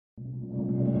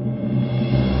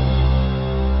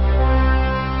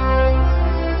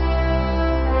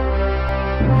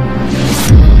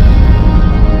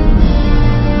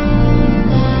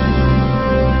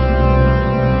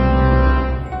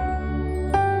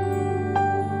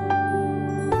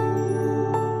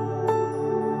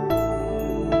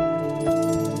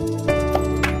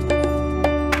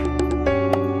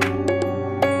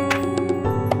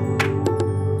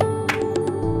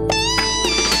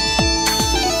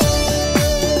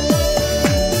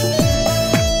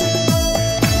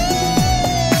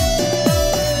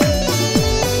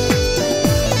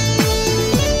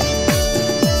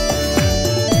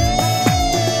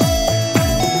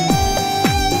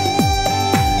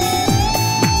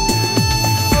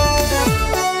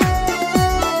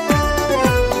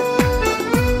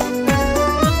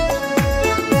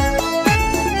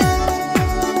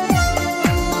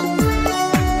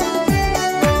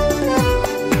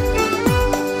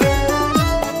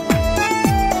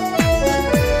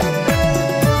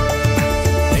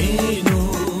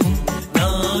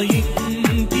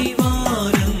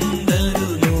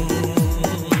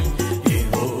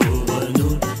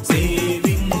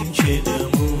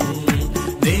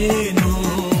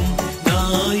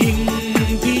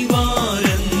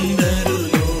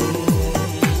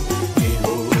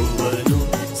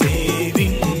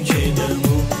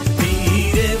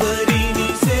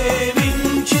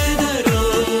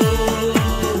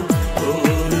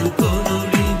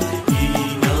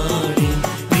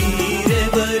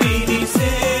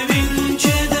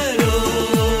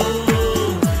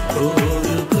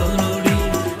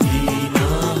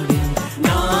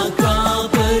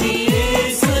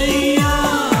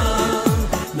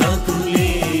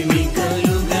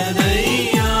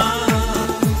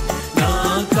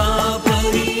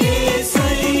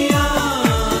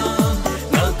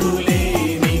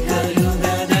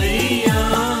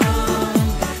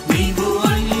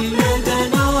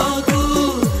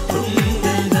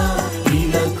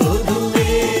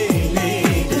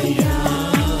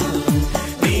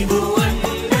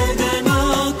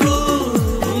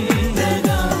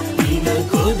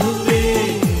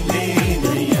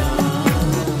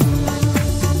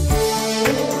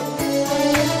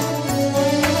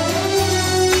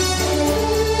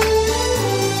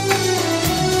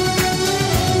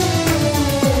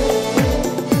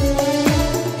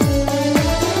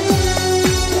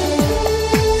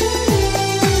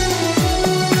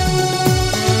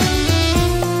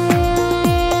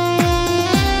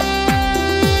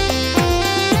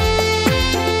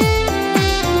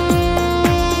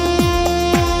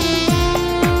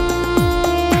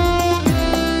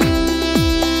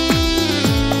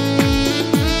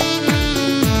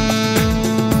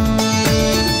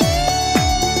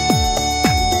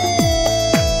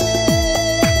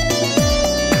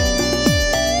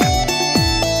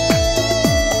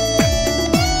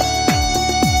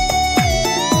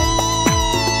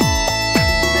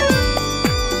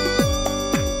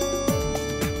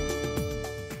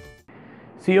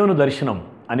సియోను దర్శనం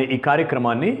అనే ఈ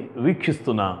కార్యక్రమాన్ని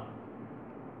వీక్షిస్తున్న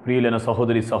ప్రియులైన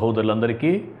సహోదరి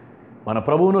సహోదరులందరికీ మన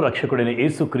ప్రభువును రక్షకుడైన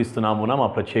యేసుక్రీస్తు నామమున మా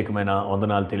ప్రత్యేకమైన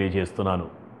వందనాలు తెలియజేస్తున్నాను.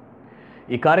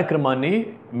 ఈ కార్యక్రమాన్ని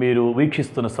మీరు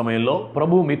వీక్షిస్తున్న సమయంలో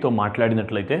ప్రభువు మీతో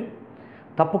మాట్లాడినట్లయితే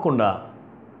తప్పకుండా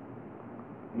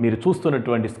మీరు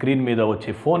చూస్తున్నటువంటి స్క్రీన్ మీద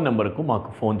వచ్చే ఫోన్ నెంబర్కు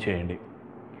మాకు ఫోన్ చేయండి,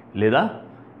 లేదా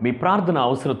మీ ప్రార్థన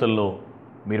అవసరతల్లో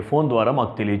మీరు ఫోన్ ద్వారా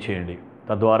మాకు తెలియచేయండి.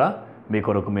 తద్వారా మీ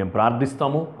కొరకు మేము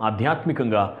ప్రార్థిస్తాము,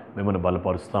 ఆధ్యాత్మికంగా మిమ్మల్ని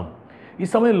బలపరుస్తాం. ఈ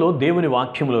సమయంలో దేవుని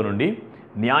వాక్యంలో నుండి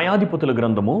న్యాయాధిపతుల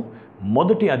గ్రంథము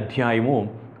 1వ అధ్యాయము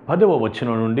 10వ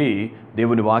వచనం నుండి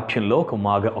దేవుని వాక్యంలో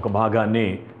ఒక భాగాన్ని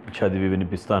చదివి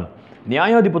వినిపిస్తాను.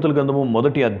 న్యాయాధిపతుల గ్రంథము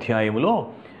 1వ అధ్యాయములో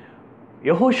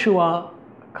యెహోషువ,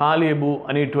 కాలేబు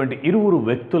అనేటువంటి ఇరువురు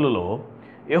వ్యక్తులలో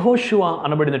యెహోషువ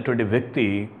అనబడినటువంటి వ్యక్తి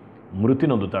మృతి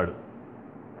నొందుతాడు.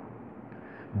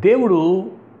 దేవుడు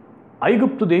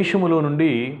ఐగుప్తు దేశములో నుండి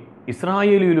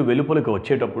ఇశ్రాయేలీయులు వెలుపలకు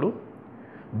వచ్చేటప్పుడు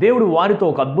దేవుడు వారితో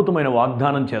ఒక అద్భుతమైన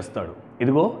వాగ్దానం చేస్తాడు.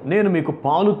 ఇదిగో, నేను మీకు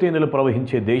పాలు తేనెలు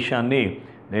ప్రవహించే దేశాన్ని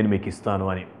నేను మీకు ఇస్తాను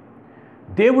అని.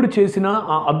 దేవుడు చేసిన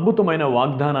ఆ అద్భుతమైన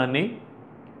వాగ్దానాన్ని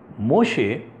మోషే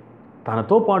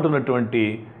తనతో పాటు ఉన్నటువంటి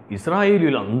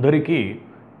ఇశ్రాయేలీయులందరికీ,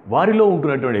 వారిలో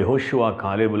ఉంటున్నటువంటి యెహోషువ,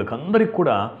 కాలేబులకు అందరికీ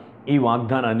కూడా ఈ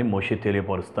వాగ్దానాన్ని మోషే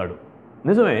తెలియపరుస్తాడు.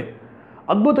 నిజమే,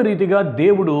 అద్భుత రీతిగా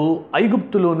దేవుడు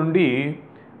ఐగుప్తులో నుండి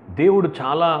దేవుడు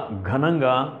చాలా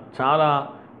ఘనంగా, చాలా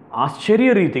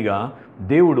ఆశ్చర్యరీతిగా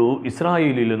దేవుడు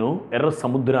ఇశ్రాయేలీయులను ఎర్ర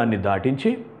సముద్రాన్ని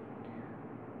దాటించి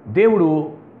దేవుడు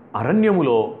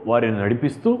అరణ్యములో వారిని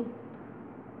నడిపిస్తూ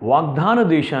వాగ్దాన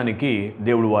దేశానికి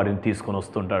దేవుడు వారిని తీసుకొని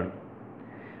వస్తుంటాడు.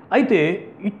 అయితే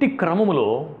ఇట్టి క్రమములో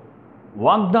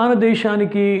వాగ్దాన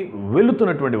దేశానికి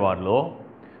వెళుతున్నటువంటి వారిలో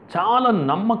చాలా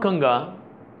నమ్మకంగా,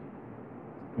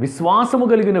 విశ్వాసము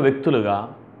కలిగిన వ్యక్తులుగా,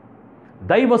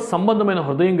 దైవ సంబంధమైన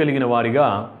హృదయం కలిగిన వారిగా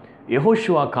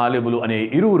యెహోషువ, కాలేబులు అనే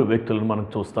ఇరువురు వ్యక్తులను మనం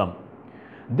చూస్తాం.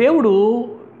 దేవుడు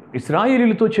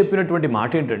ఇశ్రాయేలీయులతో చెప్పినటువంటి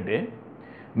మాట ఏంటంటే,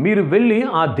 మీరు వెళ్ళి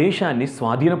ఆ దేశాన్ని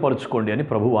స్వాధీనపరచుకోండి అని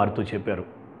ప్రభు వారితో చెప్పారు.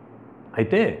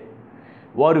 అయితే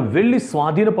వారు వెళ్ళి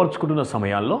స్వాధీనపరచుకుంటున్న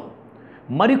సమయాల్లో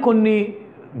మరికొన్ని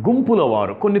గుంపుల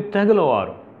వారు, కొన్ని తెగల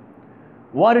వారు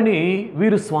వారిని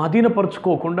వీరు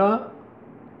స్వాధీనపరచుకోకుండా,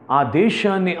 ఆ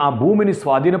దేశాన్ని, ఆ భూమిని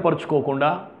స్వాధీనపరచుకోకుండా,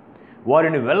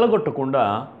 వారిని వెళ్ళగొట్టకుండా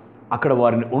అక్కడ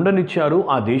వారిని ఉండనిచ్చారు.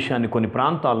 ఆ దేశాన్ని, కొన్ని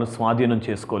ప్రాంతాలను స్వాధీనం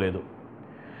చేసుకోలేదు.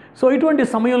 సో ఇటువంటి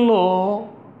సమయంలో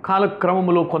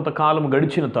కాలక్రమంలో కొంతకాలం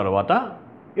గడిచిన తర్వాత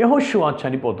యెహోషువ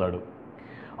చనిపోతాడు.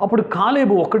 అప్పుడు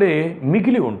కాలేబు ఒక్కడే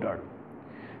మిగిలి ఉంటాడు.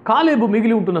 కాలేబు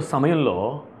మిగిలి ఉంటున్న సమయంలో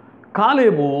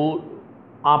కాలేబు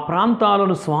ఆ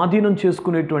ప్రాంతాలను స్వాధీనం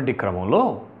చేసుకునేటువంటి క్రమంలో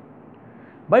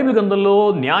బైబిల్ గ్రంథంలో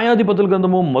న్యాయాధిపతుల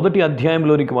గ్రంథము 1వ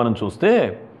అధ్యాయంలోనికి మనం చూస్తే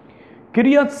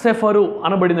కిర్యత్ సెఫరు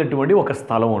అనబడినటువంటి ఒక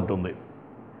స్థలం ఉంటుంది.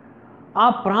 ఆ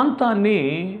ప్రాంతాన్ని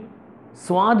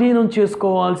స్వాధీనం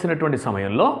చేసుకోవాల్సినటువంటి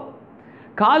సమయంలో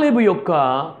కాలేబు యొక్క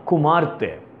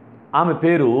కుమార్తె, ఆమె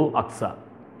పేరు అక్సా,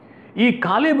 ఈ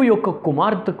కాలేబు యొక్క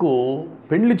కుమార్తెకు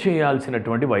పెళ్లి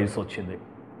చేయాల్సినటువంటి వయసు వచ్చింది.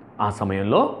 ఆ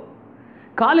సమయంలో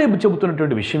కాలేబు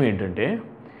చెబుతున్నటువంటి విషయం ఏంటంటే,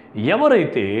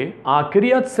 ఎవరైతే ఆ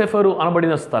కిర్యత్ సెఫరు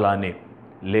అనబడిన స్థలాన్ని,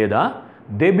 లేదా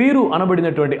దెబీరు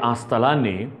అనబడినటువంటి ఆ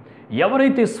స్థలాన్ని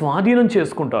ఎవరైతే స్వాధీనం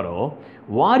చేసుకుంటారో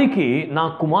వారికి నా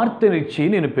కుమార్తెనిచ్చి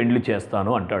నేను పెళ్లి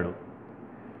చేస్తాను అంటాడు.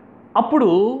 అప్పుడు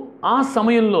ఆ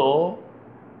సమయంలో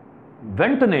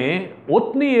వెంటనే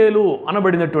ఒత్నీయేలు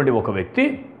అనబడినటువంటి ఒక వ్యక్తి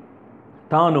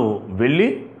తాను వెళ్ళి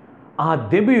ఆ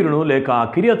దెబీరును లేక ఆ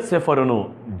కిర్యత్ సెఫరును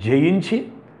జయించి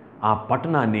ఆ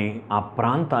పట్టణాన్ని, ఆ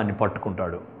ప్రాంతాన్ని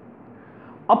పట్టుకుంటాడు.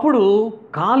 అప్పుడు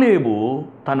కాలేబు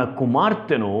తన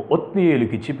కుమార్తెను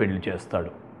ఒత్నీయేలుకిచ్చి పెళ్లి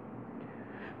చేస్తాడు.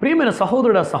 ప్రియమైన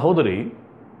సహోదరుడా, సహోదరి,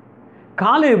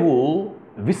 కాలేబు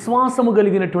విశ్వాసము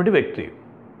కలిగినటువంటి వ్యక్తి.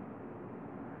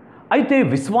 అయితే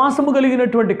విశ్వాసము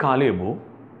కలిగినటువంటి కాలేబు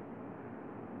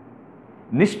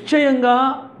నిశ్చయంగా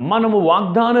మనము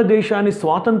వాగ్దాన దేశాన్ని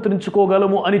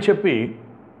స్వాతంత్రించుకోగలము అని చెప్పి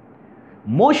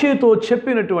మోషేతో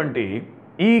చెప్పినటువంటి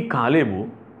ఈ కాలేబు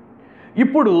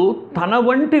ఇప్పుడు తన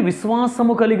వంటి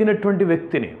విశ్వాసము కలిగినటువంటి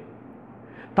వ్యక్తిని,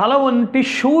 తన వంటి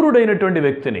శూరుడైనటువంటి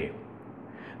వ్యక్తిని,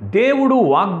 దేవుడు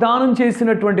వాగ్దానం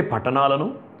చేసినటువంటి పట్టణాలను,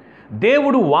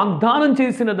 దేవుడు వాగ్దానం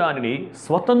చేసిన దానిని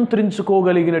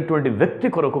స్వతంత్రించుకోగలిగినటువంటి వ్యక్తి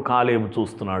కొరకు కాలేబు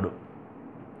చూస్తున్నాడు.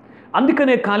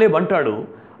 అందుకనే కాలేబు అంటాడు,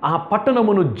 ఆ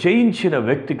పట్టణమును జయించిన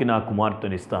వ్యక్తికి నా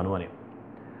కుమార్తెనిస్తాను అని.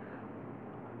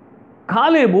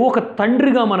 కాలేబు ఒక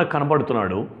తండ్రిగా మనకు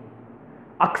కనబడుతున్నాడు,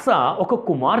 అక్సా ఒక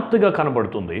కుమార్తెగా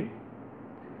కనబడుతుంది.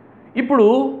 ఇప్పుడు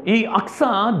ఈ అక్సా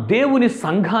దేవుని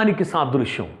సంఘానికి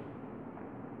సాదృశ్యం.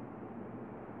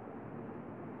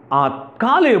 ఆ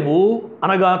కాలేబు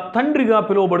అనగా తండ్రిగా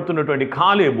పిలువబడుతున్నటువంటి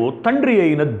కాలేబు తండ్రి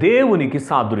అయిన దేవునికి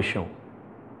సాదృశ్యం.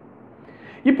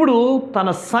 ఇప్పుడు తన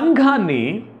సంఘాన్ని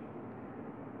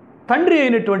తండ్రి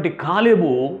అయినటువంటి కాలేబు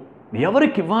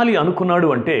ఎవరికి ఇవ్వాలి అనుకున్నాడు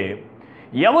అంటే,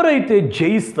 ఎవరైతే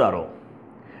జయిస్తారో,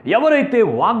 ఎవరైతే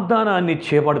వాగ్దానాన్ని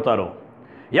చేపడతారో,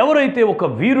 ఎవరైతే ఒక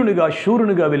వీరునిగా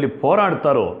శూరునిగా వెళ్ళి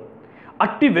పోరాడతారో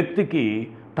అట్టి వ్యక్తికి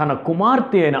తన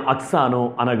కుమార్తె అయిన అక్సాను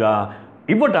అనగా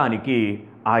ఇవ్వటానికి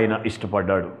ఆయన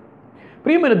ఇష్టపడ్డాడు.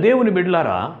 ప్రియమైన దేవుని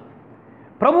బిడ్డలారా,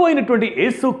 ప్రభు అయినటువంటి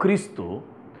యేసుక్రీస్తు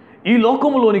ఈ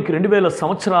లోకములోనికి 2000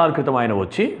 సంవత్సరాల క్రితం ఆయన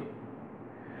వచ్చి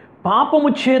పాపము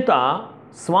చేత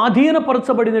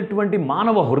స్వాధీనపరచబడినటువంటి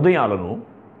మానవ హృదయాలను,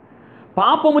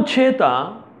 పాపము చేత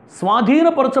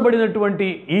స్వాధీనపరచబడినటువంటి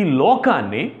ఈ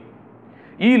లోకాన్ని,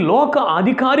 ఈ లోక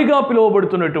అధికారిగా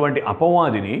పిలువబడుతున్నటువంటి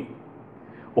అపవాదిని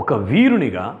ఒక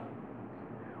వీరునిగా,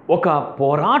 ఒక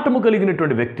పోరాటము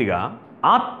కలిగినటువంటి వ్యక్తిగా,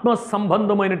 ఆత్మ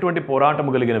సంబంధమైనటువంటి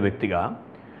పోరాటము కలిగిన వ్యక్తిగా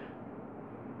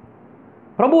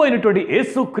ప్రభు అయినటువంటి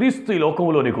యేసుక్రీస్తు ఈ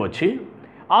లోకంలోనికి వచ్చి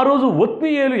ఆ రోజు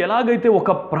ఒత్నీయేలు ఎలాగైతే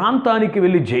ఒక ప్రాంతానికి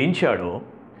వెళ్ళి జయించాడో,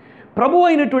 ప్రభు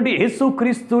అయినటువంటి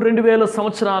యేసుక్రీస్తు 2000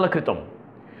 సంవత్సరాల క్రితం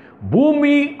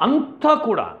భూమి అంతా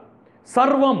కూడా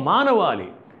సర్వ మానవాళి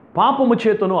పాపము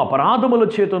చేతను అపరాధముల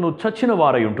చేతను చచ్చిన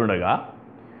వారై ఉంటుండగా,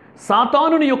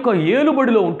 సాతానుని యొక్క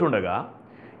ఏలుబడిలో ఉంటుండగా,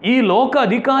 ఈ లోక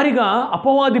అధికారిగా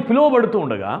అపవాది పిలువబడుతూ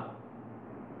ఉండగా,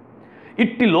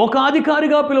 ఇట్టి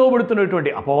లోకాధికారిగా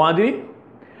పిలువబడుతున్నటువంటి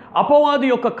అపవాది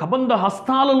యొక్క కబంధ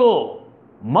హస్తాలలో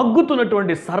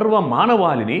మగ్గుతున్నటువంటి సర్వ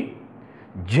మానవాళిని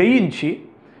జయించి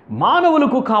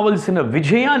మానవులకు కావలసిన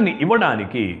విజయాన్ని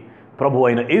ఇవ్వడానికి ప్రభు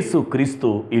అయిన యేసుక్రీస్తు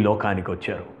ఈ లోకానికి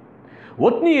వచ్చారు.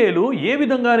 ఒత్నీయేలు ఏ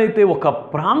విధంగానైతే ఒక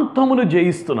ప్రాంతమును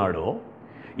జయిస్తున్నాడో,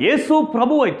 యేసు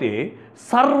ప్రభు అయితే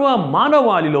సర్వ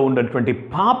మానవాళిలో ఉన్నటువంటి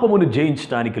పాపమును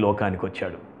జయించడానికి లోకానికి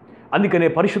వచ్చాడు. అందుకనే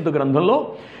పరిశుద్ధ గ్రంథంలో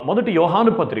 1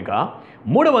 యోహాను పత్రిక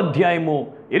 3వ అధ్యాయము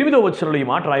 8వ వచనంలో ఈ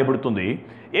మాట రాయబడుతుంది.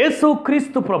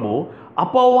 యేసుక్రీస్తు ప్రభు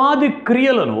అపవాది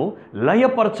క్రియలను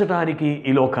లయపరచడానికి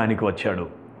ఈ లోకానికి వచ్చాడు.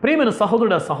 ప్రియమైన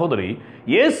సహోదరుడా సహోదరి,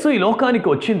 యేసు ఈ లోకానికి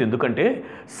వచ్చింది ఎందుకంటే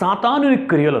సాతానుని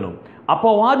క్రియలను,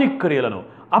 అపవాది క్రియలను,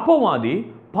 అపవాది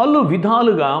పలు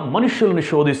విధాలుగా మనుషులను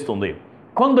శోధిస్తుంది.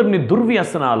 కొందరిని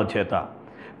దుర్వ్యసనాల చేత,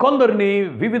 కొందరిని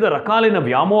వివిధ రకాలైన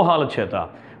వ్యామోహాల చేత,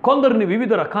 కొందరిని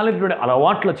వివిధ రకాలైనటువంటి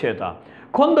అలవాట్ల చేత,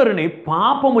 కొందరిని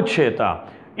పాపము చేత,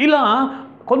 ఇలా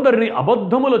కొందరిని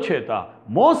అబద్ధముల చేత,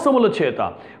 మోసముల చేత,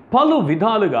 పలు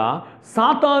విధాలుగా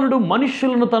సాతానుడు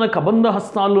మనుషులను తన కబంధ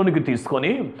హస్తాల్లోనికి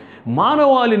తీసుకొని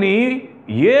మానవాళిని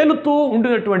ఏలుతూ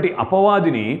ఉండినటువంటి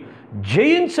అపవాదిని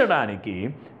జయించడానికి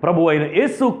ప్రభు అయిన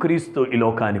యేసుక్రీస్తు ఈ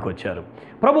లోకానికి వచ్చారు.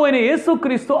 ప్రభు అయిన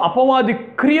యేసుక్రీస్తు అపవాది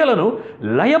క్రియలను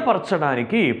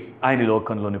లయపరచడానికి ఆయన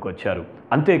లోకంలోనికి వచ్చారు.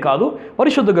 అంతేకాదు,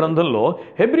 పరిశుద్ధ గ్రంథంలో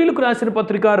హెబ్రీలకు రాసిన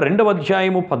పత్రిక 2వ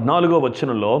అధ్యాయము 14వ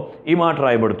వచనంలో ఈ మాట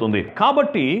రాయబడుతుంది.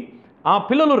 కాబట్టి ఆ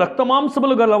పిల్లలు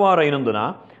రక్తమాంసములు గలవారైనందున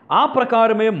ఆ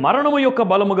ప్రకారమే మరణము యొక్క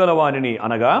బలము గలవానిని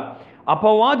అనగా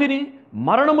అపవాదిని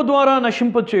మరణము ద్వారా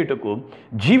నశింపచేయుటకు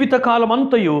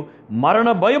జీవితకాలమంతయు మరణ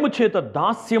భయము చేత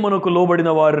దాస్యమునకు లోబడిన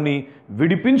వారిని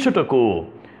విడిపించుటకు,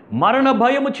 మరణ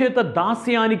భయము చేత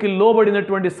దాస్యానికి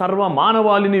లోబడినటువంటి సర్వ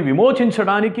మానవాళిని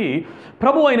విమోచించడానికి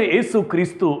ప్రభు అయిన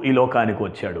యేసుక్రీస్తు ఈ లోకానికి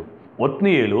వచ్చాడు.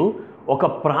 ఒత్నీయేలు ఒక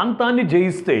ప్రాంతాన్ని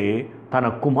జయిస్తే తన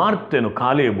కుమార్తెను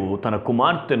కాలేబు తన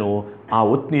కుమార్తెను ఆ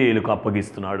ఒత్నీయేలుకు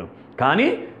అప్పగిస్తున్నాడు. కానీ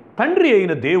తండ్రి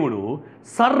అయిన దేవుడు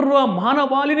సర్వ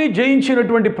మానవాళిని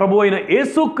జయించినటువంటి ప్రభు అయిన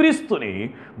యేసుక్రీస్తుని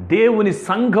దేవుని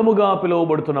సంఘముగా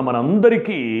పిలువబడుతున్న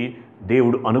మనందరికీ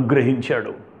దేవుడు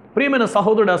అనుగ్రహించాడు. ప్రియమైన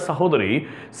సహోదరుడా సహోదరి,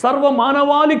 సర్వ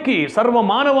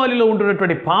మానవాళిలో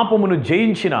ఉంటున్నటువంటి పాపమును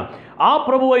జయించిన ఆ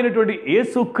ప్రభు అయినటువంటి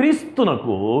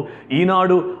యేసుక్రీస్తునకు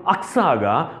ఈనాడు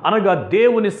అక్సాగా అనగా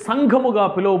దేవుని సంఘముగా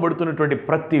పిలువబడుతున్నటువంటి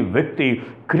ప్రతి వ్యక్తి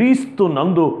క్రీస్తు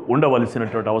నందు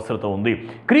ఉండవలసినటువంటి అవసరత ఉంది.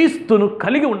 క్రీస్తును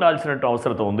కలిగి ఉండాల్సినటువంటి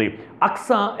అవసరత ఉంది.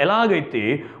 అక్సా ఎలాగైతే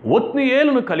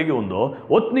ఒత్నీయేలును కలిగి ఉందో,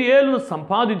 ఒత్నీయేలును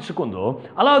సంపాదించుకుందో,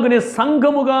 అలాగనే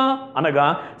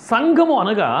సంఘము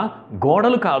అనగా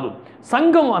గోడలు కాదు.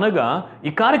 సంఘం అనగా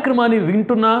ఈ కార్యక్రమాన్ని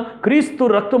వింటున్న క్రీస్తు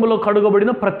రక్తములో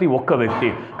కడుగబడిన ప్రతి ఒక్క వ్యక్తి.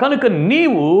 కనుక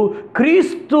నీవు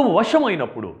క్రీస్తు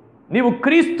వశమైనప్పుడు, నీవు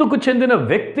క్రీస్తుకు చెందిన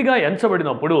వ్యక్తిగా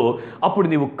ఎంచబడినప్పుడు అప్పుడు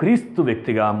నీవు క్రీస్తు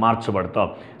వ్యక్తిగా మార్చబడతావు.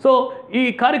 సో ఈ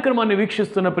కార్యక్రమాన్ని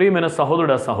వీక్షిస్తున్న ప్రియమైన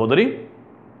సహోదరుడా సహోదరి,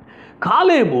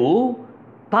 కాలేబు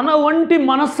తన వంటి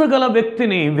మనస్సు గల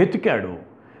వ్యక్తిని వెతికాడు.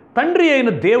 తండ్రి అయిన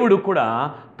దేవుడు కూడా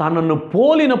తనను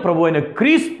పోలిన ప్రభు అయిన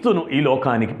క్రీస్తును ఈ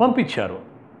లోకానికి పంపించాడు.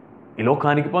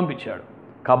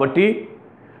 కాబట్టి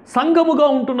సంఘముగా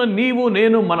ఉంటున్న నీవు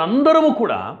నేను మనందరము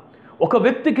కూడా ఒక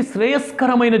వ్యక్తికి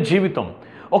శ్రేయస్కరమైన జీవితం,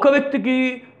 ఒక వ్యక్తికి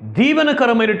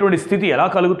దీవెనకరమైనటువంటి స్థితి ఎలా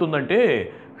కలుగుతుందంటే,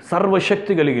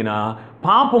 సర్వశక్తి కలిగిన,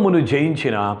 పాపమును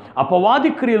జయించిన,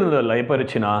 అపవాది క్రియలను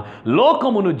లయపరిచిన,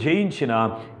 లోకమును జయించిన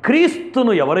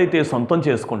క్రీస్తును ఎవరైతే సొంతం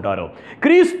చేసుకుంటారో,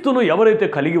 క్రీస్తును ఎవరైతే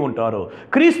కలిగి ఉంటారో,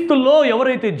 క్రీస్తులో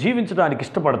ఎవరైతే జీవించడానికి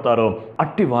ఇష్టపడతారో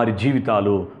అట్టి వారి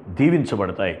జీవితాలు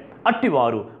దీవించబడతాయి,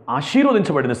 అట్టివారు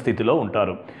ఆశీర్వదించబడిన స్థితిలో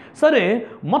ఉంటారు. సరే,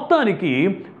 మొత్తానికి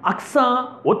అక్సా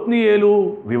ఒత్నీయేలు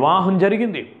వివాహం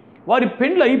జరిగింది. వారి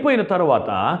పెండ్లు అయిపోయిన తర్వాత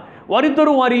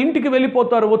వారిద్దరూ వారి ఇంటికి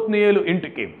వెళ్ళిపోతారు, ఒత్నీయేలు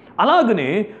ఇంటికి. అలాగనే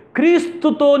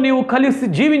క్రీస్తుతో నీవు కలిసి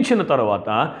జీవించిన తర్వాత,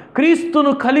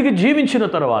 క్రీస్తును కలిగి జీవించిన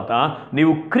తర్వాత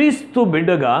నీవు క్రీస్తు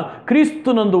బిడ్డగా,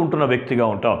 క్రీస్తునందు ఉంటున్న వ్యక్తిగా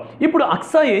ఉంటావు. ఇప్పుడు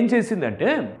అక్సా ఏం చేసిందంటే,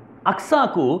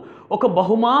 అక్సాకు ఒక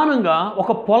బహుమానంగా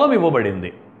ఒక పొలం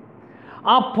ఇవ్వబడింది.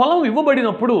 ఆ పొలం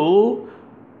ఇవ్వబడినప్పుడు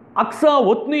అక్సా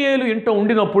ఒత్నీయేలు ఇంట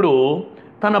ఉండినప్పుడు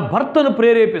తన భర్తను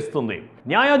ప్రేరేపిస్తుంది.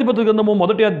 న్యాయాధిపతుల గ్రంథము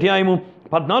 1వ అధ్యాయము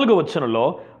 14వ వచనంలో,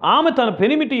 ఆమె తన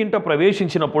పెనిమిటి ఇంట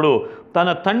ప్రవేశించినప్పుడు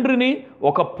తన తండ్రిని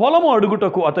ఒక పొలము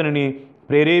అడుగుటకు అతనిని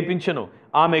ప్రేరేపించెను.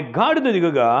 ఆమె గాడిద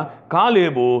దిగగా,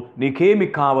 కాలేబు నీకేమి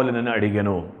కావాలని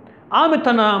అడిగెను. ఆమె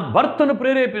తన భర్తను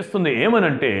ప్రేరేపిస్తుంది.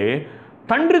 ఏమనంటే,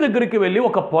 తండ్రి దగ్గరికి వెళ్ళి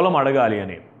ఒక పొలం అడగాలి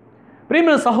అని.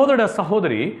 ప్రియమైన సహోదరుడు,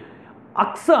 సహోదరి,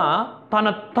 అక్సా తన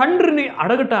తండ్రిని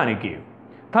అడగటానికి,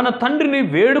 తన తండ్రిని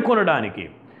వేడుకొనడానికి,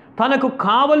 తనకు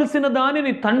కావలసిన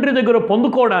దానిని తండ్రి దగ్గర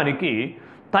పొందుకోవడానికి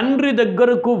తండ్రి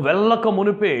దగ్గరకు వెళ్ళక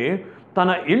మునిపే తన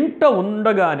ఇంట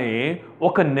ఉండగానే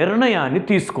ఒక నిర్ణయాన్ని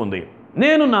తీసుకుంది.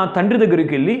 నేను నా తండ్రి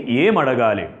దగ్గరికి వెళ్ళి ఏం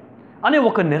అడగాలి అనే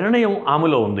ఒక నిర్ణయం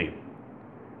ఆమెలో ఉంది.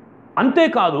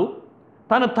 అంతేకాదు,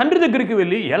 తన తండ్రి దగ్గరికి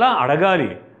వెళ్ళి ఎలా అడగాలి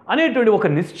అనేటువంటి ఒక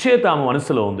నిశ్చయత ఆమె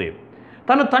మనసులో ఉంది.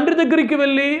 తన తండ్రి దగ్గరికి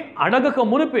వెళ్ళి అడగక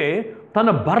మునిపే తన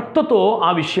భర్తతో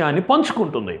ఆ విషయాన్ని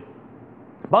పంచుకుంటుంది.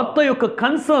 భర్త యొక్క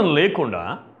కన్సర్న్ లేకుండా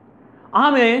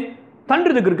ఆమె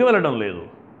తండ్రి దగ్గరికి వెళ్ళడం లేదు.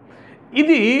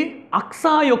 ఇది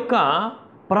అక్సా యొక్క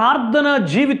ప్రార్థన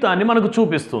జీవితాన్ని మనకు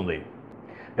చూపిస్తుంది.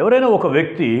 ఎవరైనా ఒక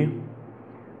వ్యక్తి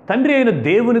తండ్రి అయిన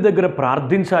దేవుని దగ్గర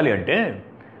ప్రార్థించాలి అంటే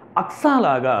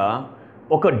అక్సాలాగా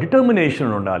ఒక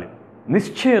డిటర్మినేషన్ ఉండాలి,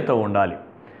 నిశ్చయత ఉండాలి.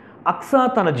 అక్సా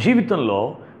తన జీవితంలో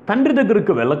తండ్రి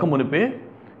దగ్గరకు వెళ్ళక మునిపే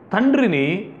తండ్రిని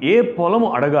ఏ పొలము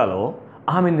అడగాలో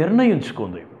ఆమె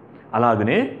నిర్ణయించుకుంది.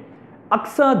 అలాగనే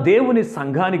అక్సా దేవుని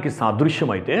సంఘానికి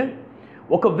సాదృశ్యమైతే,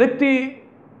 ఒక వ్యక్తి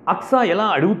అక్సా ఎలా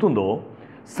అడుగుతుందో,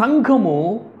 సంఘము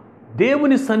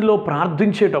దేవుని సన్నిధిలో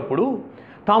ప్రార్థించేటప్పుడు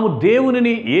తాము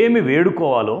దేవునిని ఏమి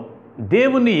వేడుకోవాలో,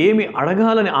 దేవుణ్ణి ఏమి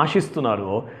అడగాలని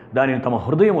ఆశిస్తున్నారో దానిని తమ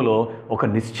హృదయంలో ఒక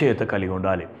నిశ్చయత కలిగి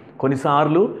ఉండాలి.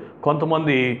 కొన్నిసార్లు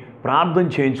కొంతమంది ప్రార్థన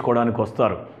చేయించుకోవడానికి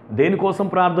వస్తారు. దేనికోసం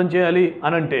ప్రార్థన చేయాలి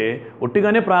అని అంటే,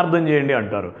 ఉట్టిగానే ప్రార్థన చేయండి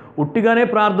అంటారు. ఉట్టిగానే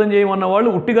ప్రార్థన చేయమన్న వాళ్ళు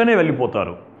ఉట్టిగానే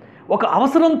వెళ్ళిపోతారు. ఒక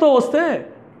అవసరంతో వస్తే,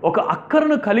 ఒక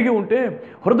అక్కరను కలిగి ఉంటే,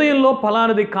 హృదయంలో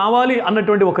ఫలానది కావాలి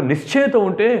అన్నటువంటి ఒక నిశ్చయత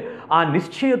ఉంటే, ఆ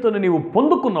నిశ్చయతను నీవు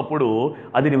పొందుకున్నప్పుడు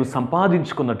అది నీవు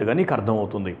సంపాదించుకున్నట్టుగా నీకు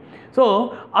అర్థమవుతుంది. సో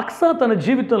అక్సా తన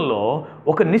జీవితంలో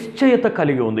ఒక నిశ్చయత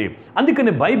కలిగి ఉంది.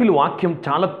 అందుకని బైబిల్ వాక్యం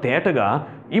చాలా తేటగా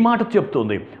ఈ మాట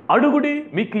చెప్తుంది, అడుగుడి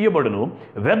మీకు ఇయ్యబడును,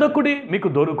 వెదకుడి మీకు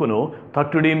దొరుకును,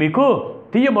 తట్టుడి మీకు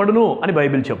తీయబడును అని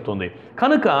బైబిల్ చెప్తుంది.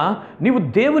 కనుక నీవు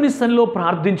దేవుని సన్నిధిలో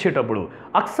ప్రార్థించేటప్పుడు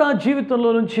అక్సా జీవితంలో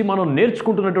నుంచి మనం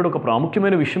నేర్చుకుంటున్నటువంటి ఒక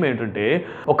ప్రాముఖ్యమైన విషయం ఏంటంటే,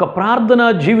 ఒక ప్రార్థన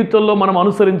జీవితంలో మనం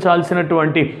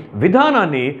అనుసరించాల్సినటువంటి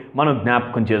విధానాన్ని మనం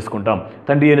జ్ఞాపకం చేసుకుంటాం.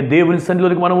 తండ్రి అయిన దేవుని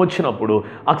సన్నిధిలోకి మనం వచ్చినప్పుడు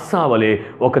అక్సా వలె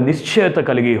ఒక నిశ్చయత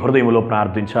కలిగి హృదయంలో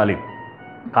ప్రార్థించాలి.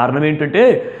 కారణం ఏంటంటే,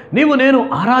 నీవు నేను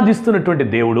ఆరాధిస్తున్నటువంటి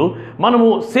దేవుడు, మనము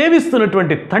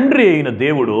సేవిస్తున్నటువంటి తండ్రి అయిన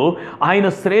దేవుడు, ఆయన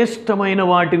శ్రేష్టమైన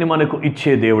వాటిని మనకు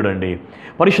ఇచ్చే దేవుడు అండి.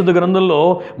 పరిశుద్ధ గ్రంథంలో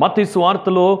మత్తయి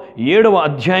సువార్తలో 7వ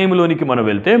అధ్యాయంలోనికి మనం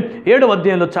వెళ్తే 7వ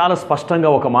అధ్యాయంలో చాలా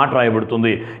స్పష్టంగా ఒక మాట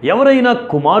రాయబడుతుంది. ఎవరైనా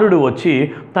కుమారుడు వచ్చి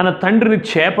తన తండ్రిని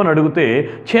చేపను అడిగితే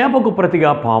చేపకు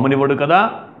ప్రతిగా పామునివ్వడు కదా,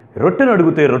 రొట్టెను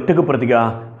అడిగితే రొట్టెకు ప్రతిగా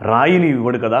రాయిని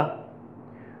ఇవ్వడు కదా.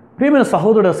 ప్రియమైన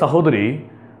సహోదరుడు సహోదరి,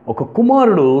 ఒక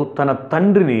కుమారుడు తన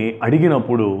తండ్రిని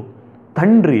అడిగినప్పుడు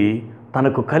తండ్రి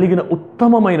తనకు కలిగిన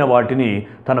ఉత్తమమైన వాటిని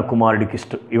తన కుమారుడికి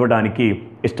ఇవ్వడానికి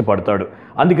ఇష్టపడతాడు.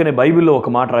 అందుకనే బైబిల్లో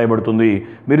ఒక మాట రాయబడుతుంది,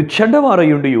 మీరు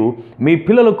చెడ్డవారయ్యుండి మీ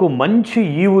పిల్లలకు మంచి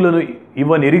ఈవులను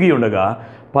ఇవ్వనెరిగి ఉండగా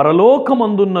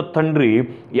పరలోకమందున్న తండ్రి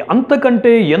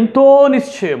అంతకంటే ఎంతో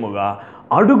నిశ్చయముగా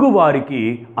అడుగు వారికి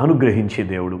అనుగ్రహించే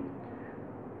దేవుడు.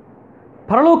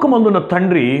 పరలోకమందున్న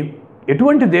తండ్రి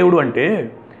ఎటువంటి దేవుడు అంటే,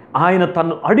 ఆయన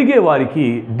తను అడిగే వారికి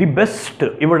ది బెస్ట్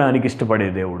ఇవ్వడానికి ఇష్టపడే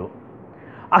దేవుడు.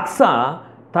 అక్సా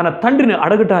తన తండ్రిని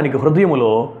అడగటానికి హృదయంలో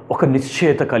ఒక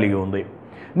నిశ్చయత కలిగి ఉంది.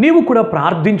 నీవు కూడా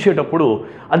ప్రార్థించేటప్పుడు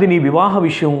అది నీ వివాహ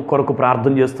విషయం కొరకు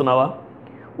ప్రార్థన చేస్తున్నావా,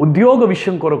 ఉద్యోగ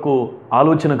విషయం కొరకు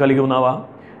ఆలోచన కలిగి ఉన్నావా,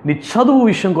 నీ చదువు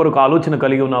విషయం కొరకు ఆలోచన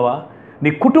కలిగి ఉన్నావా, నీ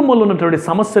కుటుంబంలో ఉన్నటువంటి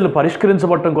సమస్యలు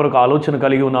పరిష్కరించబడటం కొరకు ఆలోచన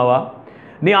కలిగి ఉన్నావా?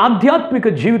 నీ ఆధ్యాత్మిక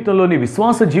జీవితంలో, నీ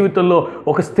విశ్వాస జీవితంలో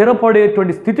ఒక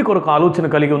స్థిరపడేటువంటి స్థితి కొరకు ఆలోచన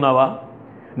కలిగి ఉన్నావా?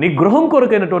 నీ గృహం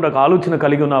కొరకైనటువంటి ఒక ఆలోచన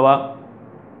కలిగి ఉన్నావా?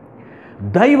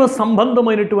 దైవ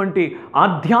సంబంధమైనటువంటి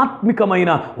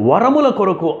ఆధ్యాత్మికమైన వరముల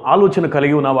కొరకు ఆలోచన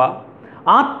కలిగి ఉన్నావా?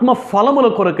 ఆత్మ ఫలముల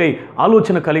కొరకై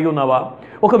ఆలోచన కలిగి ఉన్నావా?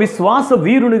 ఒక విశ్వాస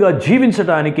వీరునిగా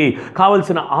జీవించడానికి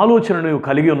కావలసిన ఆలోచనను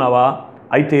కలిగి ఉన్నావా?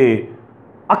 అయితే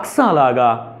అక్సాలాగా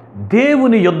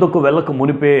దేవుని యొద్దకు వెళ్ళక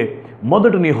మునిపే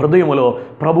మొదట నీ హృదయంలో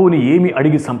ప్రభువుని ఏమి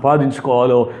అడిగి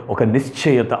సంపాదించుకోవాలో ఒక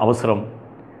నిశ్చయత అవసరం.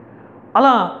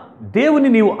 అలా దేవుని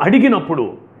నీవు అడిగినప్పుడు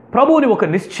ప్రభువుని ఒక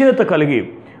నిశ్చయత కలిగి,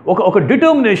 ఒక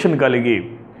డిటర్మినేషన్ కలిగి,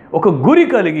 ఒక గురి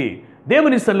కలిగి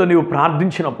దేవుని సన్నిధిలో నీవు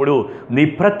ప్రార్థించినప్పుడు నీ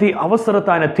ప్రతి అవసరత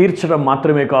ఆయన తీర్చడం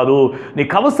మాత్రమే కాదు,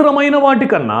 నీకు అవసరమైన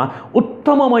వాటికన్నా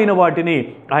ఉత్తమమైన వాటిని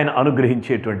ఆయన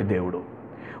అనుగ్రహించేటువంటి దేవుడు.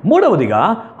 మూడవదిగా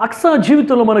అక్సా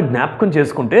జీవితంలో మనం జ్ఞాపకం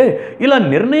చేసుకుంటే, ఇలా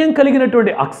నిర్ణయం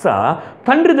కలిగినటువంటి అక్సా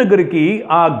తండ్రి దగ్గరికి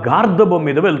ఆ గార్ధబం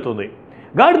మీద వెళ్తుంది.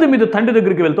 గాడిద మీద తండ్రి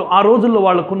దగ్గరికి వెళ్తూ, ఆ రోజుల్లో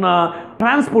వాళ్ళకున్న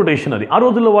ట్రాన్స్పోర్టేషన్ అది, ఆ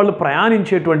రోజుల్లో వాళ్ళు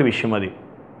ప్రయాణించేటువంటి విషయం అది.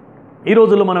 ఈ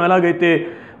రోజుల్లో మనం ఎలాగైతే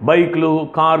బైక్లు,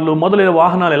 కార్లు మొదలైన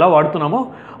వాహనాలు ఎలా వాడుతున్నామో,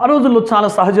 ఆ రోజుల్లో చాలా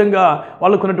సహజంగా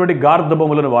వాళ్ళకున్నటువంటి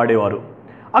గార్ధబములను వాడేవారు.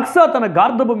 అక్సా తన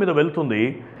గార్ధబం మీద వెళ్తుంది.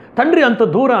 తండ్రి అంత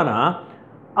దూరాన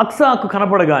అక్సాకు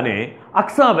కనపడగానే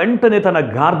అక్సా వెంటనే తన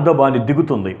గార్ధబాన్ని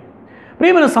దిగుతుంది.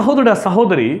 ప్రియమైన సహోదరుడు,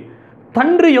 సహోదరి,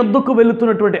 తండ్రి యొద్దకు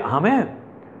వెళుతున్నటువంటి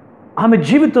ఆమె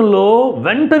జీవితంలో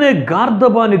వెంటనే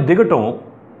గార్ధబాన్ని దిగటం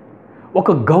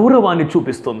ఒక గౌరవాన్ని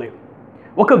చూపిస్తుంది,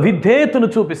 ఒక విధేయతను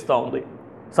చూపిస్తూ ఉంది.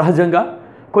 సహజంగా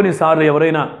కొన్నిసార్లు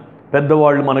ఎవరైనా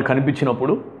పెద్దవాళ్ళు మనకు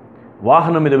కనిపించినప్పుడు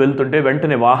వాహనం మీద వెళ్తుంటే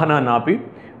వెంటనే వాహనాన్ని ఆపి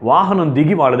వాహనం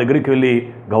దిగి వాళ్ళ దగ్గరికి వెళ్ళి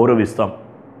గౌరవిస్తాం.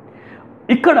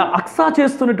 ఇక్కడ అక్సా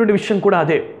చేస్తున్నటువంటి విషయం కూడా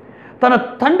అదే. తన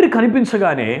తండ్రి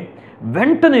కనిపించగానే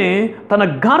వెంటనే తన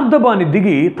గార్ధబాన్ని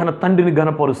దిగి తన తండ్రిని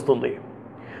ఘనపరుస్తుంది.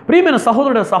 ప్రియమైన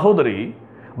సహోదరుడు, సహోదరి,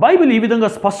 బైబిల్ ఈ విధంగా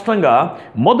స్పష్టంగా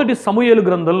మొదటి సమూయేలు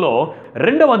గ్రంథంలో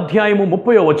 2వ అధ్యాయము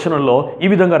 30వ వచనంలో ఈ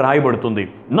విధంగా రాయబడుతుంది,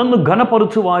 నన్ను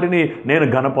ఘనపరుచు వారిని నేను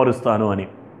ఘనపరుస్తాను అని.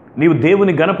 నీవు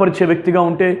దేవుని ఘనపరిచే వ్యక్తిగా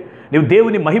ఉంటే, నీవు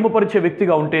దేవుని మహిమపరిచే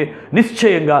వ్యక్తిగా ఉంటే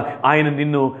నిశ్చయంగా ఆయన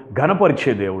నిన్ను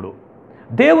ఘనపరిచే దేవుడు.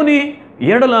 దేవుని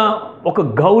ఎడల ఒక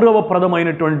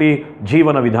గౌరవప్రదమైనటువంటి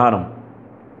జీవన విధానం,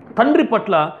 తండ్రి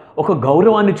పట్ల ఒక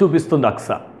గౌరవాన్ని చూపిస్తుంది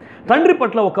అక్సా, తండ్రి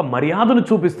పట్ల ఒక మర్యాదను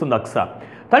చూపిస్తుంది అక్సా,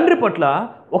 తండ్రి పట్ల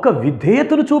ఒక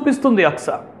విధేయతను చూపిస్తుంది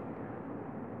అక్సా.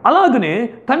 అలాగనే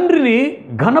తండ్రిని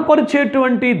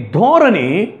ఘనపరిచేటువంటి ధోరణి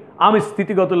ఆమె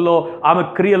స్థితిగతుల్లో, ఆమె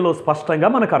క్రియల్లో స్పష్టంగా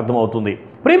మనకు అర్థమవుతుంది.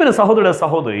 ప్రియమైన సహోదరుడు,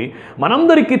 సహోదరి,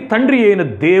 మనందరికీ తండ్రి అయిన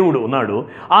దేవుడు ఉన్నాడు.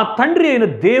 ఆ తండ్రి అయిన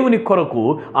దేవుని కొరకు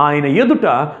ఆయన ఎదుట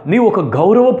నీవు ఒక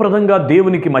గౌరవప్రదంగా,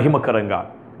 దేవునికి మహిమకరంగా,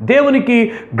 దేవునికి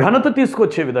ఘనత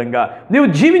తీసుకొచ్చే విధంగా నీవు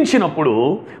జీవించినప్పుడు,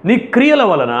 నీ క్రియల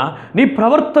వలన, నీ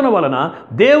ప్రవర్తన వలన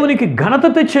దేవునికి ఘనత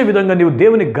తెచ్చే విధంగా నీవు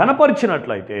దేవుని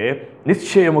ఘనపరిచినట్లయితే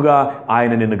నిశ్చయముగా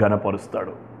ఆయన నిన్ను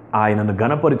ఘనపరుస్తాడు. ఆయనను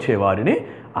ఘనపరిచే వారిని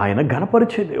ఆయన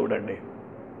ఘనపరిచే దేవుడండి.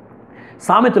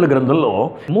 సామెతల గ్రంథంలో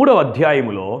 3వ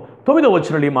అధ్యాయములో 9వ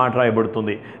వచనంలో ఈ మాట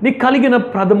రాయబడుతుంది, నీకు కలిగిన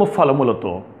ప్రథమ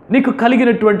ఫలములతో, నీకు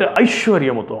కలిగినటువంటి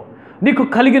ఐశ్వర్యముతో, నీకు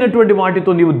కలిగినటువంటి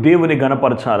వాటితో నీవు దేవుని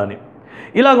ఘనపరచాలని.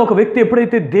 ఇలాగ ఒక వ్యక్తి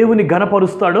ఎప్పుడైతే దేవుని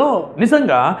ఘనపరుస్తాడో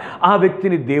నిజంగా ఆ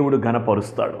వ్యక్తిని దేవుడు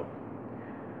ఘనపరుస్తాడు.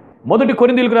 మొదటి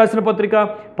కొరింథీయులకు రాసిన పత్రిక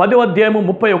 10వ అధ్యాయము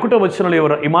 31వ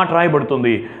వచనంలో ఈ మాట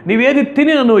రాయబడుతుంది, నీవేది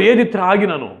తినినను, ఏది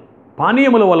త్రాగినను,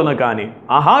 పానీయముల వలన కానీ,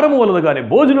 ఆహారము వలన కానీ,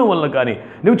 భోజనం వలన కానీ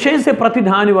నువ్వు చేసే ప్రతి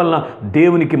దాని వలన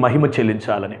దేవునికి మహిమ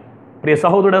చెల్లించాలని. ప్రియ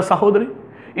సహోదరుడా, సహోదరి,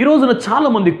 ఈ రోజున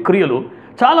చాలామంది క్రియలు,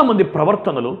 చాలామంది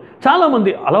ప్రవర్తనలు,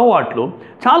 చాలామంది అలవాట్లు,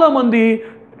 చాలామంది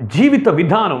జీవిత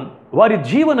విధానం, వారి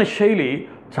జీవన శైలి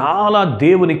చాలా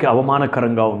దేవునికి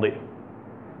అవమానకరంగా ఉంది,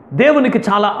 దేవునికి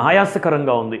చాలా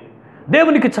ఆయాసకరంగా ఉంది,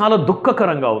 దేవునికి చాలా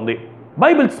దుఃఖకరంగా ఉంది.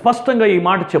 బైబిల్ స్పష్టంగా ఈ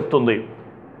మాట చెప్తుంది,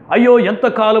 అయ్యో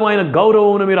ఎంతకాలం ఆయన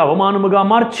గౌరవమును మీరు అవమానముగా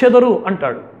మార్చెదరు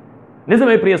అంటాడు.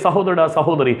 నిజమే ప్రియ సహోదరుడా,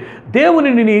 సహోదరి,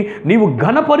 దేవునిని నీవు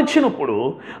ఘనపరిచినప్పుడు,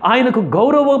 ఆయనకు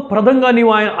గౌరవప్రదంగా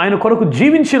నీవు ఆయన కొరకు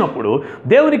జీవించినప్పుడు,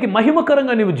 దేవునికి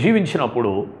మహిమకరంగా నీవు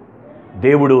జీవించినప్పుడు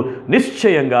దేవుడు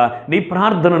నిశ్చయంగా నీ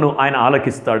ప్రార్థనను ఆయన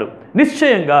ఆలకిస్తాడు.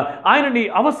 నిశ్చయంగా ఆయన నీ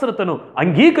అవసరతను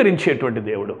అంగీకరించేటువంటి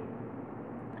దేవుడు.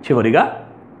 చివరిగా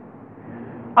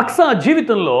అక్సా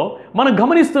జీవితంలో మనం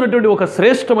గమనిస్తున్నటువంటి ఒక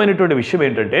శ్రేష్టమైనటువంటి విషయం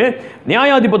ఏంటంటే,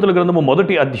 న్యాయాధిపతుల గ్రంథము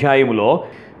 1వ అధ్యాయములో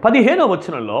 15వ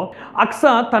వచనంలో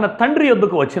అక్సా తన తండ్రి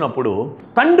యొద్దకు వచ్చినప్పుడు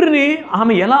తండ్రిని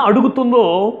ఆమె ఎలా అడుగుతుందో,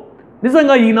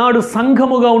 నిజంగా ఈనాడు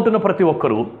సంఘముగా ఉంటున్న ప్రతి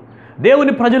ఒక్కరూ,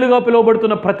 దేవుని ప్రజలుగా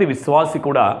పిలువబడుతున్న ప్రతి విశ్వాసి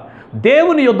కూడా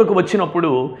దేవుని యొద్దకు వచ్చినప్పుడు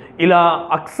ఇలా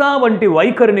అక్సా వంటి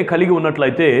వైఖరిని కలిగి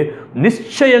ఉన్నట్లయితే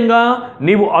నిశ్చయంగా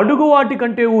నీవు అడుగు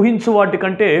వాటికంటే ఊహించు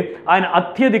వాటికంటే ఆయన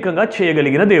అత్యధికంగా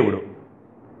చేయగలిగిన దేవుడు.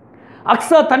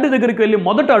 అక్సా తండ్రి దగ్గరికి వెళ్ళి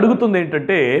మొదట అడుగుతుంది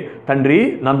ఏంటంటే, తండ్రి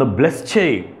నన్ను బ్లెస్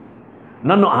చేయి,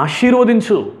 నన్ను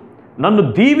ఆశీర్వదించు, నన్ను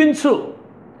దీవించు,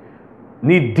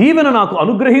 నీ దీవెన నాకు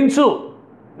అనుగ్రహించు.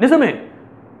 నిజమే,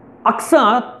 అక్సా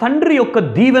తండ్రి యొక్క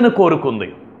దీవెన కోరుకుంది,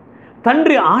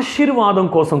 తండ్రి ఆశీర్వాదం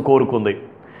కోసం కోరుకుంది,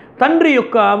 తండ్రి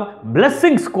యొక్క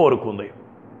బ్లెస్సింగ్స్ కోరుకుంది.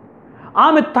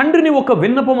 ఆమె తండ్రిని ఒక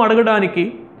విన్నపం అడగడానికి,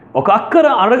 ఒక అక్కర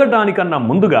అడగడానికన్నా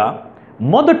ముందుగా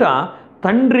మొదట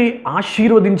తండ్రి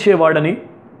ఆశీర్వదించేవాడని,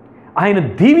 ఆయన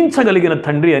దీవించగలిగిన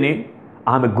తండ్రి అని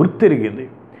ఆమె గుర్తెరిగింది.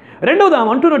 రెండవది ఆమె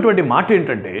అంటున్నటువంటి మాట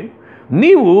ఏంటంటే,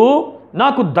 నీవు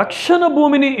నాకు దక్షిణ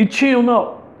భూమిని ఇచ్చి ఉన్నావు.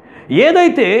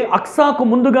 ఏదైతే అక్సాకు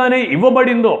ముందుగానే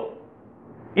ఇవ్వబడిందో,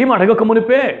 ఈమె అడగక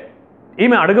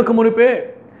మునిపే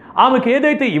ఆమెకు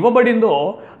ఏదైతే ఇవ్వబడిందో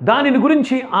దానిని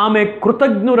గురించి ఆమె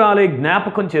కృతజ్ఞురాలై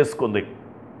జ్ఞాపకం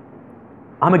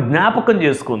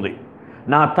చేసుకుంది.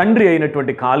 నా తండ్రి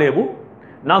అయినటువంటి కాలేబు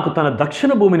నాకు తన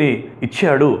దక్షిణ భూమిని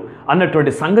ఇచ్చాడు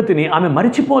అన్నటువంటి సంగతిని ఆమె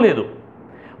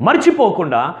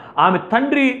మరిచిపోకుండా ఆమె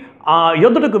తండ్రి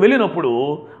యొద్దకు వెళ్ళినప్పుడు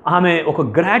ఆమె ఒక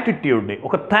గ్రాటిట్యూడ్ని,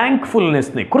 ఒక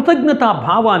థ్యాంక్ఫుల్నెస్ని, కృతజ్ఞతా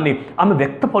భావాన్ని ఆమె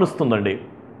వ్యక్తపరుస్తుందండి.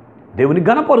 దేవుని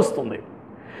ఘనపరుస్తుంది.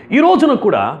 ఈ రోజున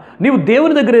కూడా నీవు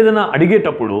దేవుని దగ్గర ఏదైనా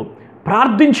అడిగేటప్పుడు,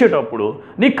 ప్రార్థించేటప్పుడు,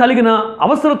 నీకు కలిగిన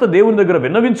అవసరత దేవుని దగ్గర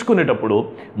విన్నవించుకునేటప్పుడు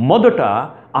మొదట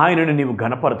ఆయనని నీవు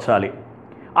ఘనపరచాలి.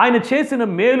 ఆయన చేసిన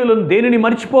మేలులను దేనిని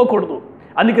మర్చిపోకూడదు.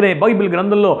 అందుకనే బైబిల్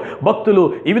గ్రంథంలో భక్తులు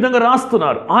ఈ విధంగా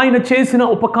రాస్తున్నారు, ఆయన చేసిన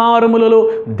ఉపకారములలో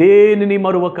దేనిని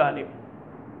మరువక అని.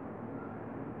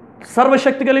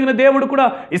 సర్వశక్తి కలిగిన దేవుడు కూడా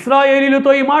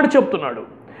ఇశ్రాయేలీయులతో ఈ మాట చెప్తున్నాడు,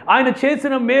 ఆయన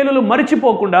చేసిన మేలులు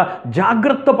మరిచిపోకుండా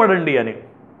జాగ్రత్త పడండి అని.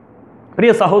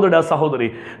 ప్రియ సహోదరుడా, సహోదరి,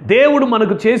 దేవుడు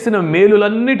మనకు చేసిన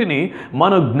మేలులన్నిటినీ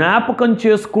మనం జ్ఞాపకం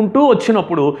చేసుకుంటూ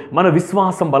వచ్చినప్పుడు మన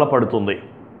విశ్వాసం బలపడుతుంది.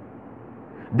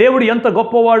 దేవుడు ఎంత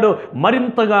గొప్పవాడో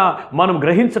మరింతగా మనం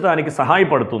గ్రహించడానికి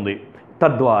సహాయపడుతుంది.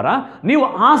 తద్వారా నీవు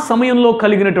ఆ సమయంలో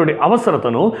కలిగినటువంటి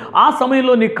అవసరతను, ఆ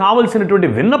సమయంలో నీకు కావలసినటువంటి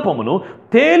విన్నపమును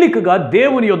తేలికగా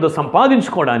దేవుని యొద్ద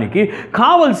సంపాదించుకోవడానికి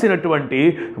కావలసినటువంటి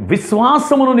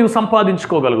విశ్వాసమును నీవు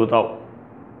సంపాదించుకోగలుగుతావు.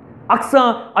 అక్సా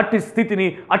అట్టి స్థితిని,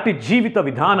 అట్టి జీవిత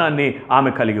విధానాన్ని ఆమె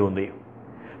కలిగి ఉంది.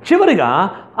 చివరిగా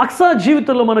అక్సా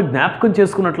జీవితంలో మనం జ్ఞాపకం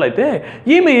చేసుకున్నట్లయితే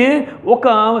ఈమె ఒక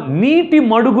నీటి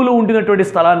మడుగులు ఉండినటువంటి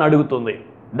స్థలాన్ని అడుగుతుంది.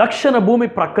 దక్షిణ భూమి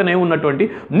ప్రక్కనే ఉన్నటువంటి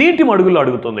నీటి మడుగులు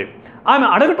అడుగుతుంది. ఆమె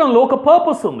అడగటంలో ఒక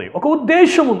పర్పస్ ఉంది, ఒక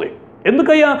ఉద్దేశం ఉంది.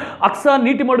 ఎందుకయ్యా అక్సా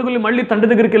నీటి మడుగుల్ని మళ్ళీ తండ్రి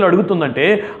దగ్గరికి వెళ్ళి అడుగుతుందంటే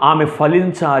ఆమె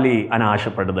ఫలించాలి అని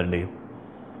ఆశపడ్డదండి.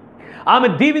 ఆమె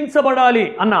దీవించబడాలి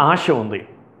అన్న ఆశ ఉంది.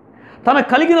 తన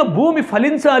కలిగిన భూమి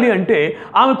ఫలించాలి అంటే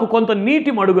ఆమెకు కొంత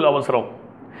నీటి మడుగులు అవసరం.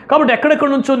 కాబట్టి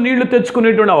ఎక్కడెక్కడి నుంచో నీళ్లు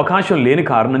తెచ్చుకునేటువంటి అవకాశం లేని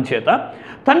కారణం చేత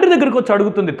తండ్రి దగ్గరికి వచ్చి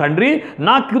అడుగుతుంది, తండ్రి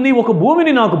నీ ఒక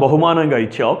భూమిని నాకు బహుమానంగా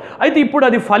ఇచ్చావు, అయితే ఇప్పుడు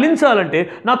అది ఫలించాలంటే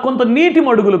నాకు కొంత నీటి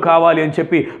మడుగులు కావాలి అని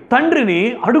చెప్పి తండ్రిని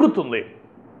అడుగుతుంది.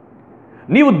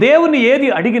 నీవు దేవుని ఏది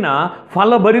అడిగినా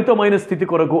ఫలభరితమైన స్థితి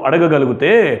కొరకు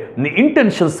అడగగలిగితే నీ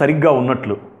ఇంటెన్షన్ సరిగ్గా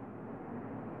ఉన్నట్లు,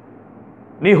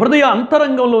 నీ హృదయ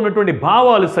అంతరంగంలో ఉన్నటువంటి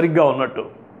భావాలు సరిగ్గా ఉన్నట్టు.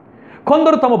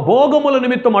 కొందరు తమ భోగముల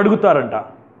నిమిత్తం అడుగుతారంట,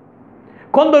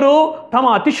 కొందరు తమ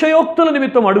అతిశయోక్తుల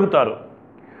నిమిత్తం అడుగుతారు,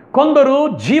 కొందరు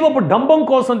జీవపు డంబం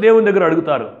కోసం దేవుని దగ్గర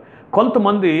అడుగుతారు,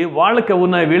 కొంతమంది వాళ్ళకి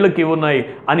ఉన్నాయి వీళ్ళకి ఉన్నాయి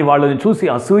అని వాళ్ళని చూసి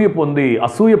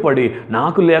అసూయపడి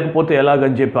నాకు లేకపోతే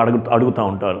ఎలాగని చెప్పి అడుగుతూ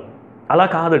ఉంటారు. అలా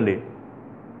కాదండి.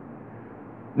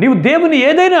 నీవు దేవుని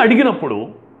ఏదైనా అడిగినప్పుడు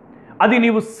అది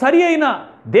నీవు సరి అయిన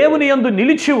దేవుని యందు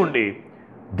నిలిచి ఉండి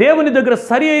దేవుని దగ్గర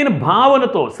సరి అయిన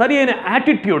భావనతో, సరి అయిన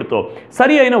యాటిట్యూడ్తో,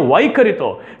 సరి అయిన వైఖరితో,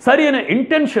 సరి అయిన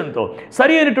ఇంటెన్షన్తో,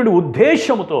 సరి అయినటువంటి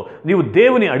ఉద్దేశంతో నీవు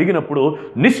దేవుని అడిగినప్పుడు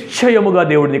నిశ్చయముగా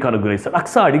దేవుడు నీకు అనుగ్రహిస్తాడు.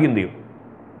 అక్సా అడిగింది,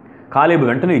 కాలేబు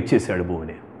వెంటనే ఇచ్చేశాడు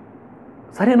భూమిని.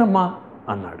 సరేనమ్మా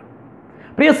అన్నాడు.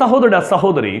 ప్రియ సహోదరుడు,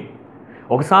 సహోదరి,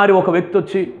 ఒకసారి ఒక వ్యక్తి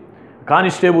వచ్చి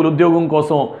కానిస్టేబుల్ ఉద్యోగం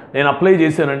కోసం నేను అప్లై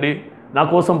చేశానండి, నా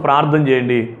కోసం ప్రార్థన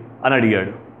చేయండి అని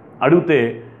అడిగాడు. అడిగితే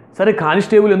సరే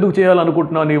కానిస్టేబుల్ ఎందుకు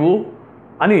చేయాలనుకుంటున్నావు నీవు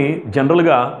అని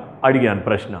జనరల్గా అడిగాను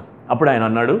ప్రశ్న. అప్పుడు ఆయన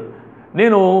అన్నాడు,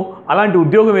 నేను అలాంటి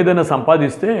ఉద్యోగం ఏదైనా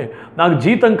సంపాదిస్తే నాకు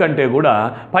జీతం కంటే కూడా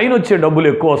పైన వచ్చే డబ్బులు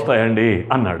ఎక్కువ వస్తాయండి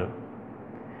అన్నాడు.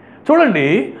 చూడండి,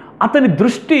 అతని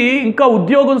దృష్టి ఇంకా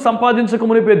ఉద్యోగం సంపాదించక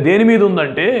మునిపే దేని మీద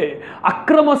ఉందంటే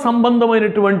అక్రమ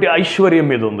సంబంధమైనటువంటి ఐశ్వర్యం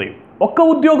మీద ఉంది. ఒక్క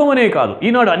ఉద్యోగం అనే కాదు,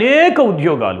 ఈనాడు అనేక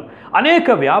ఉద్యోగాలు,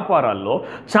 అనేక వ్యాపారాల్లో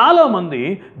చాలామంది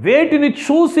వేటిని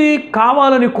చూసి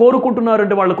కావాలని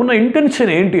కోరుకుంటున్నారంటే వాళ్ళకున్న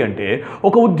ఇంటెన్షన్ ఏంటి అంటే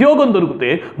ఒక ఉద్యోగం దొరికితే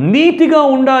నీతిగా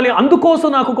ఉండాలి,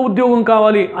 అందుకోసం నాకు ఒక ఉద్యోగం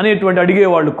కావాలి అనేటువంటి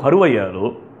అడిగేవాళ్ళు కరువయ్యారు.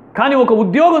 కానీ ఒక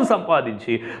ఉద్యోగం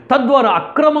సంపాదించి తద్వారా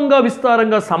అక్రమంగా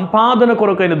విస్తారంగా సంపాదన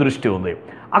కొరకైన దృష్టి ఉంది.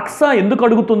 అక్సా ఎందుకు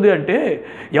అడుగుతుంది అంటే,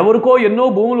 ఎవరికో ఎన్నో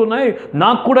భూములు ఉన్నాయి,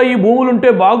 నాకు కూడా ఈ భూములు ఉంటే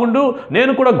బాగుండు,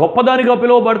 నేను కూడా గొప్పదానిగా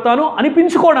పిలువబడతాను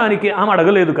అనిపించుకోవడానికి ఆమె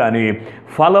అడగలేదు, కానీ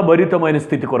ఫలభరితమైన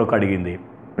స్థితి కొరకు అడిగింది.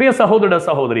 ప్రియ సహోదరుడ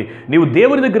సహోదరి, నీవు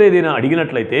దేవుని దగ్గర ఏదైనా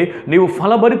అడిగినట్లయితే నీవు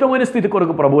ఫలభరితమైన స్థితి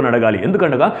కొరకు ప్రభువుని అడగాలి.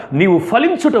 ఎందుకనగా నీవు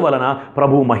ఫలించుట వలన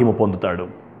ప్రభువు మహిమ పొందుతాడు.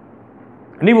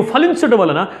 నీవు ఫలించడం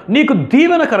వలన నీకు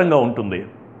దీవెనకరంగా ఉంటుంది.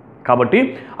 కాబట్టి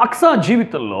అక్సా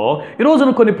జీవితంలో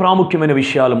ఈరోజున కొన్ని ప్రాముఖ్యమైన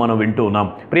విషయాలు మనం వింటూ ఉన్నాం.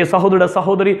 ప్రియ సహోదరుడ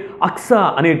సహోదరి, అక్సా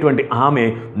అనేటువంటి ఆమె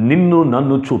నిన్ను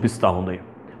నన్ను చూపిస్తూ ఉంది.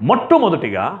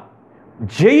 మొట్టమొదటిగా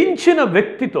జయించిన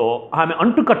వ్యక్తితో ఆమె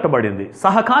అంటుకట్టబడింది,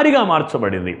 సహకారిగా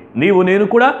మార్చబడింది. నీవు నేను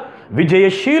కూడా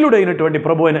విజయశీలుడైనటువంటి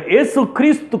ప్రభు అయిన యేసు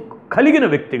క్రీస్తు కలిగిన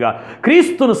వ్యక్తిగా,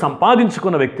 క్రీస్తును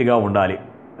సంపాదించుకున్న వ్యక్తిగా ఉండాలి.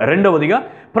 రెండవదిగా,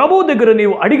 ప్రభు దగ్గర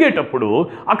నీవు అడిగేటప్పుడు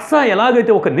అక్సా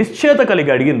ఎలాగైతే ఒక నిశ్చయత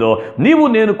కలిగి అడిగిందో, నీవు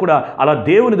నేను కూడా అలా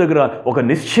దేవుని దగ్గర ఒక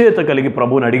నిశ్చయత కలిగి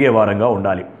ప్రభువుని అడిగే వారంగా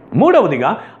ఉండాలి. మూడవదిగా,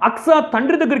 అక్సా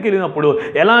తండ్రి దగ్గరికి వెళ్ళినప్పుడు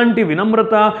ఎలాంటి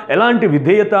వినమ్రత, ఎలాంటి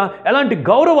విధేయత, ఎలాంటి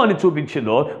గౌరవాన్ని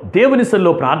చూపించిందో, దేవుని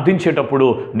సన్నిధిలో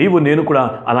ప్రార్థించేటప్పుడు నీవు నేను కూడా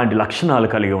అలాంటి లక్షణాలు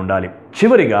కలిగి ఉండాలి.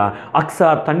 చివరిగా,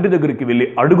 అక్సా తండ్రి దగ్గరికి వెళ్ళి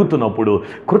అడుగుతున్నప్పుడు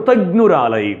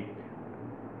కృతజ్ఞురాలై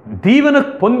దీవెన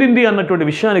పొందింది అన్నటువంటి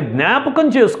విషయాన్ని జ్ఞాపకం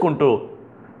చేసుకుంటూ,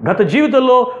 గత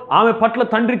జీవితంలో ఆమె పట్ల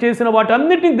తండ్రి చేసిన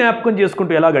వాటన్నిటిని జ్ఞాపకం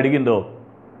చేసుకుంటూ ఎలాగ అడిగిందో,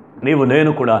 నీవు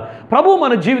నేను కూడా ప్రభు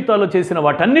మన జీవితాల్లో చేసిన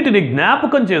వాటన్నిటిని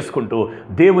జ్ఞాపకం చేసుకుంటూ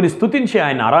దేవుని స్తుతించి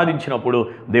ఆయన ఆరాధించినప్పుడు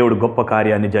దేవుడు గొప్ప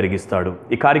కార్యాన్ని జరిగిస్తాడు.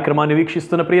 ఈ కార్యక్రమాన్ని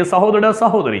వీక్షిస్తున్న ప్రియ సహోదరుడా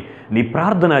సహోదరి, నీ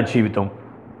ప్రార్థనా జీవితం,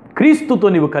 క్రీస్తుతో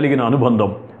నీవు కలిగిన అనుబంధం,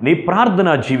 నీ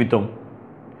ప్రార్థనా జీవితం,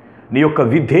 నీ యొక్క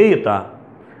విధేయత,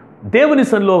 దేవుని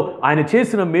సన్నిధిలో ఆయన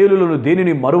చేసిన మేలులను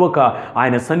దేనిని మరువక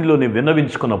ఆయన సన్నిధిలో నీ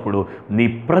విన్నవించుకున్నప్పుడు నీ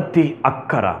ప్రతి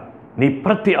అక్కర, నీ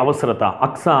ప్రతి అవసరత,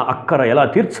 అక్సా అక్కర ఎలా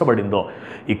తీర్చబడిందో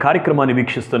ఈ కార్యక్రమాన్ని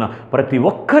వీక్షిస్తున్న ప్రతి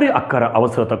ఒక్కరి అక్కర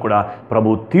అవసరత కూడా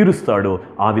ప్రభు తీరుస్తాడు.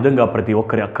 ఆ విధంగా ప్రతి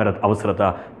ఒక్కరి అక్కర అవసరత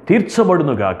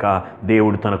తీర్చబడునుగాక.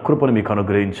 దేవుడు తన కృపను మీకు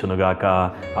అనుగ్రహించునుగాక.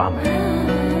 ఆమేన్.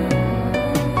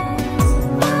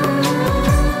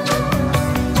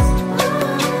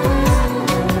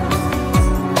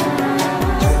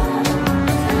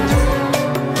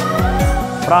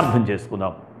 ప్రార్థన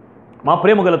చేసుకుందాం. మా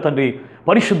ప్రేమగల తండ్రి,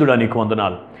 పరిశుద్ధుడా నీకు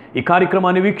వందనాలు. ఈ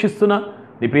కార్యక్రమాన్ని వీక్షిస్తున్న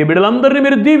నీ ప్రియ బిడ్డలందరినీ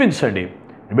మీరు దీవించండి.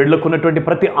 బిడ్డలకు ఉన్నటువంటి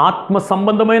ప్రతి ఆత్మ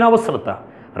సంబంధమైన అవసరత,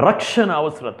 రక్షణ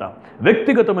అవసరత,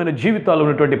 వ్యక్తిగతమైన జీవితాల్లో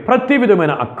ఉన్నటువంటి ప్రతి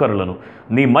విధమైన అక్కరులను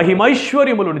నీ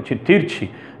మహిమైశ్వర్యముల నుంచి తీర్చి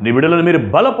నీ బిడ్డలను మీరు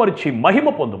బలపరిచి మహిమ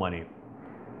పొందుమని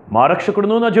మా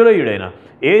రక్షకుడును నజరేయుడైన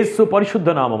యేసు పరిశుద్ధ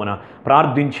నామమున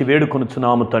ప్రార్థించి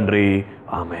వేడుకొనుచున్నాము తండ్రి.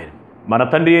 ఆమేన్. మన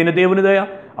తండ్రి అయిన దేవుని దయ,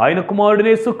 ఆయన కుమారుడు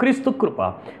యేసు క్రీస్తు కృప,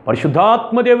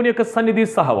 పరిశుద్ధాత్మ దేవుని యొక్క సన్నిధి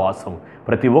సహవాసం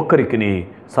ప్రతి ఒక్కరికి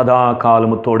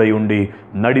సదాకాలము తోడై ఉండి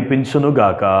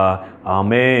నడిపించునుగాక.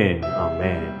 ఆమేన్.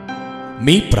 ఆమేన్.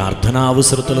 మీ ప్రార్థనా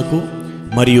అవసరతలకు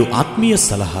మరియు ఆత్మీయ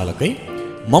సలహాలకై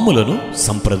మమ్ములను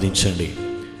సంప్రదించండి.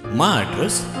 మా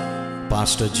address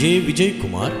pastor J. Vijay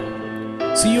Kumar,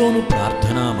 సియోను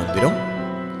ప్రార్థనా మందిరం,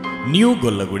 న్యూ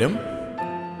గొల్లగూడెం,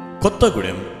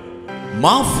 కొత్తగూడెం.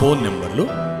 మా ఫోన్ నెంబర్లు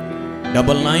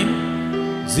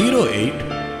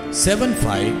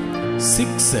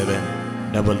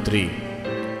 9998756733,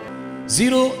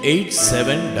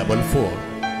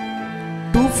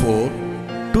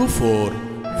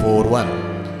 08744242441.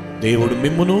 దేవుడు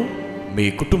మిమ్మును మీ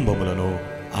కుటుంబములను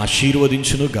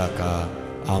ఆశీర్వదించునుగాక.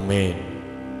 ఆమేన్.